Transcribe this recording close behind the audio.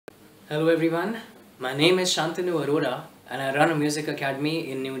Hello everyone, my name is Shantanu Arora and I run a music academy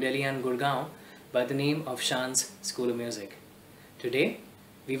in New Delhi and Gurgaon by the name of Shan's School of Music. Today,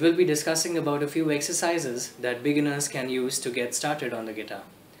 we will be discussing about a few exercises that beginners can use to get started on the guitar.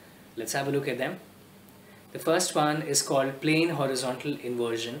 Let's have a look at them. The first one is called plain horizontal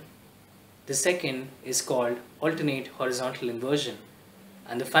inversion. The second is called alternate horizontal inversion.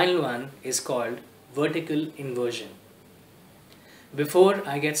 And the final one is called vertical inversion. Before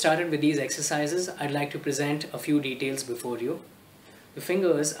I get started with these exercises, I'd like to present a few details before you. The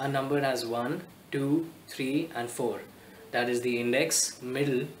fingers are numbered as 1, 2, 3 and 4. That is the index,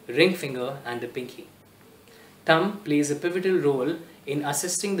 middle, ring finger and the pinky. Thumb plays a pivotal role in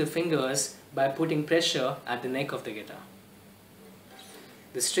assisting the fingers by putting pressure at the neck of the guitar.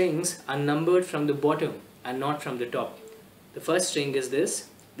 The strings are numbered from the bottom and not from the top. The first string is this,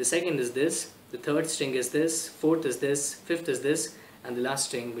 the second is this, the third string is this, fourth is this, fifth is this, and the last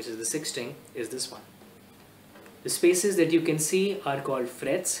string, which is the sixth string, is this one. The spaces that you can see are called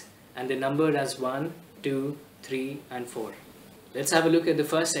frets and they're numbered as 1, 2, 3 and 4. Let's have a look at the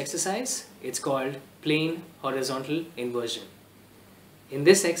first exercise. It's called plain horizontal inversion. In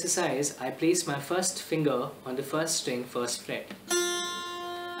this exercise, I place my first finger on the first string, first fret.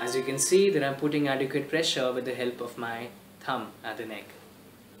 As you can see that I'm putting adequate pressure with the help of my thumb at the neck.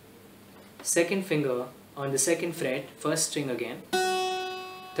 Second finger on the second fret, first string again.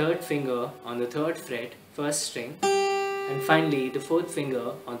 Third finger on the third fret, first string, and finally the fourth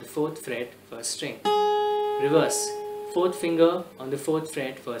finger on the fourth fret, first string. Reverse, fourth finger on the fourth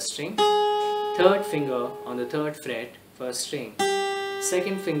fret, first string, third finger on the third fret, first string,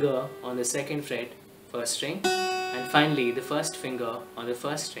 second finger on the second fret, first string, and finally the first finger on the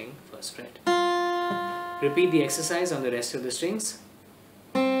first string, first fret. Repeat the exercise on the rest of the strings.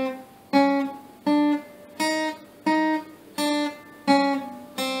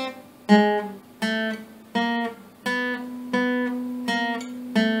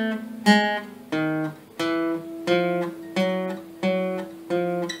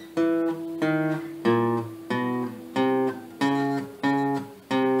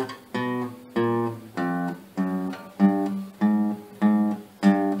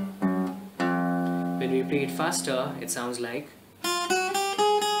 When we play it faster, it sounds like.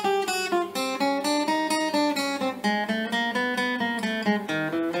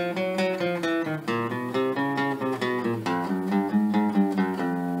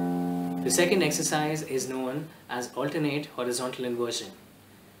 The second exercise is known as alternate horizontal inversion.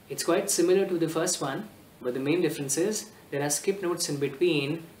 It's quite similar to the first one, but the main difference is there are skip notes in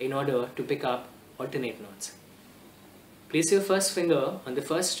between in order to pick up alternate notes. Place your first finger on the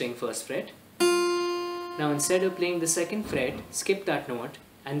first string, first fret. Now instead of playing the second fret, skip that note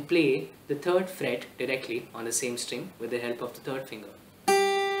and play the third fret directly on the same string with the help of the third finger.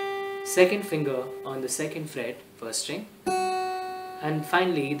 Second finger on the second fret, first string. And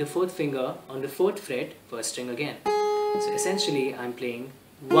finally the fourth finger on the fourth fret, first string again. So essentially I'm playing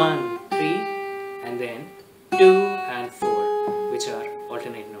 1, 3 and then 2 and 4, which are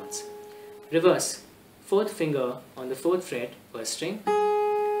alternate notes. Reverse, fourth finger on the fourth fret, first string.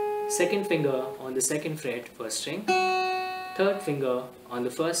 Second finger on the second fret, first string, third finger on the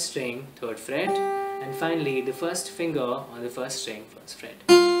first string, third fret, and finally the first finger on the first string, first fret.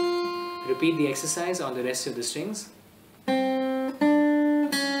 Repeat the exercise on the rest of the strings.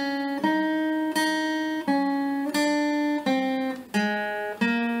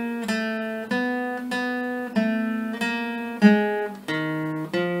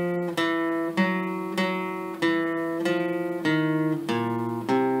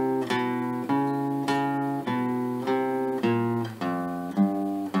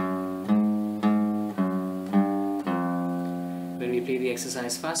 When we play the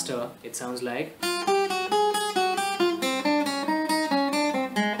exercise faster, it sounds like.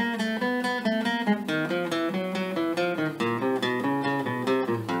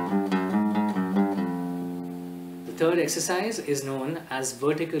 The third exercise is known as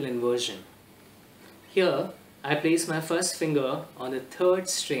vertical inversion. Here, I place my first finger on the third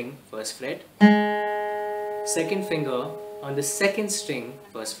string, first fret, second finger on the second string,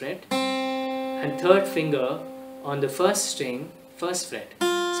 first fret, and third finger on the first string, first fret.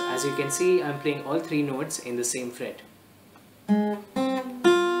 So as you can see, I'm playing all three notes in the same fret.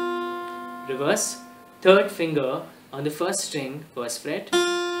 Reverse, third finger on the first string, first fret,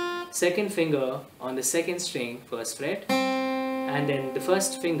 second finger on the second string, first fret, and then the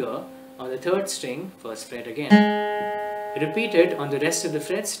first finger on the third string, first fret again. Repeat it on the rest of the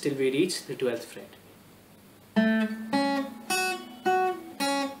frets till we reach the 12th fret.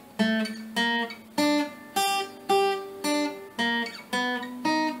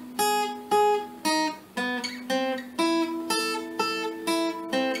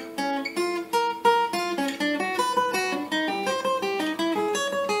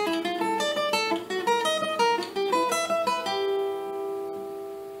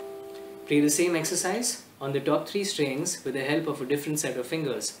 Play the same exercise on the top 3 strings with the help of a different set of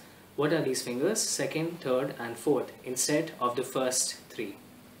fingers. What are these fingers? Second, third and fourth instead of the first 3.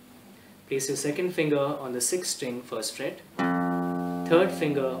 Place your second finger on the 6th string, 1st fret, third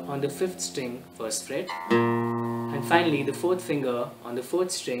finger on the 5th string, 1st fret, and finally the 4th finger on the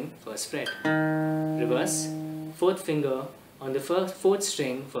 4th string, 1st fret. Reverse, 4th finger on the 4th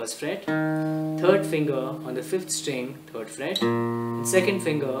string, 1st fret, third finger on the 5th string, 3rd fret, and second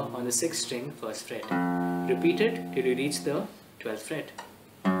finger on the 6th string, 1st fret. Repeat it till you reach the 12th fret.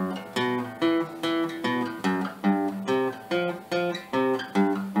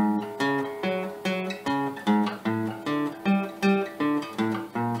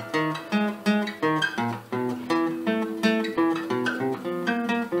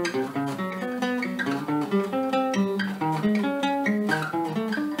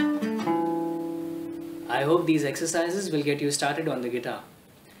 I hope these exercises will get you started on the guitar.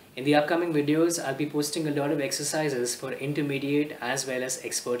 In the upcoming videos, I'll be posting a lot of exercises for intermediate as well as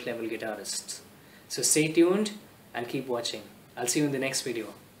expert level guitarists. So stay tuned and keep watching. I'll see you in the next video.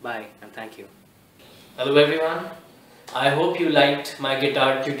 Bye and thank you. Hello everyone. I hope you liked my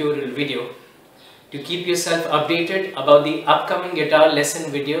guitar tutorial video. To keep yourself updated about the upcoming guitar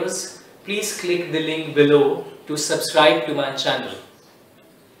lesson videos, please click the link below to subscribe to my channel.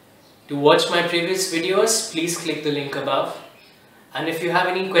 To watch my previous videos, please click the link above. And if you have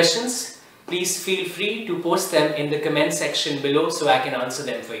any questions, please feel free to post them in the comment section below so I can answer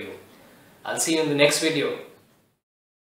them for you. I'll see you in the next video.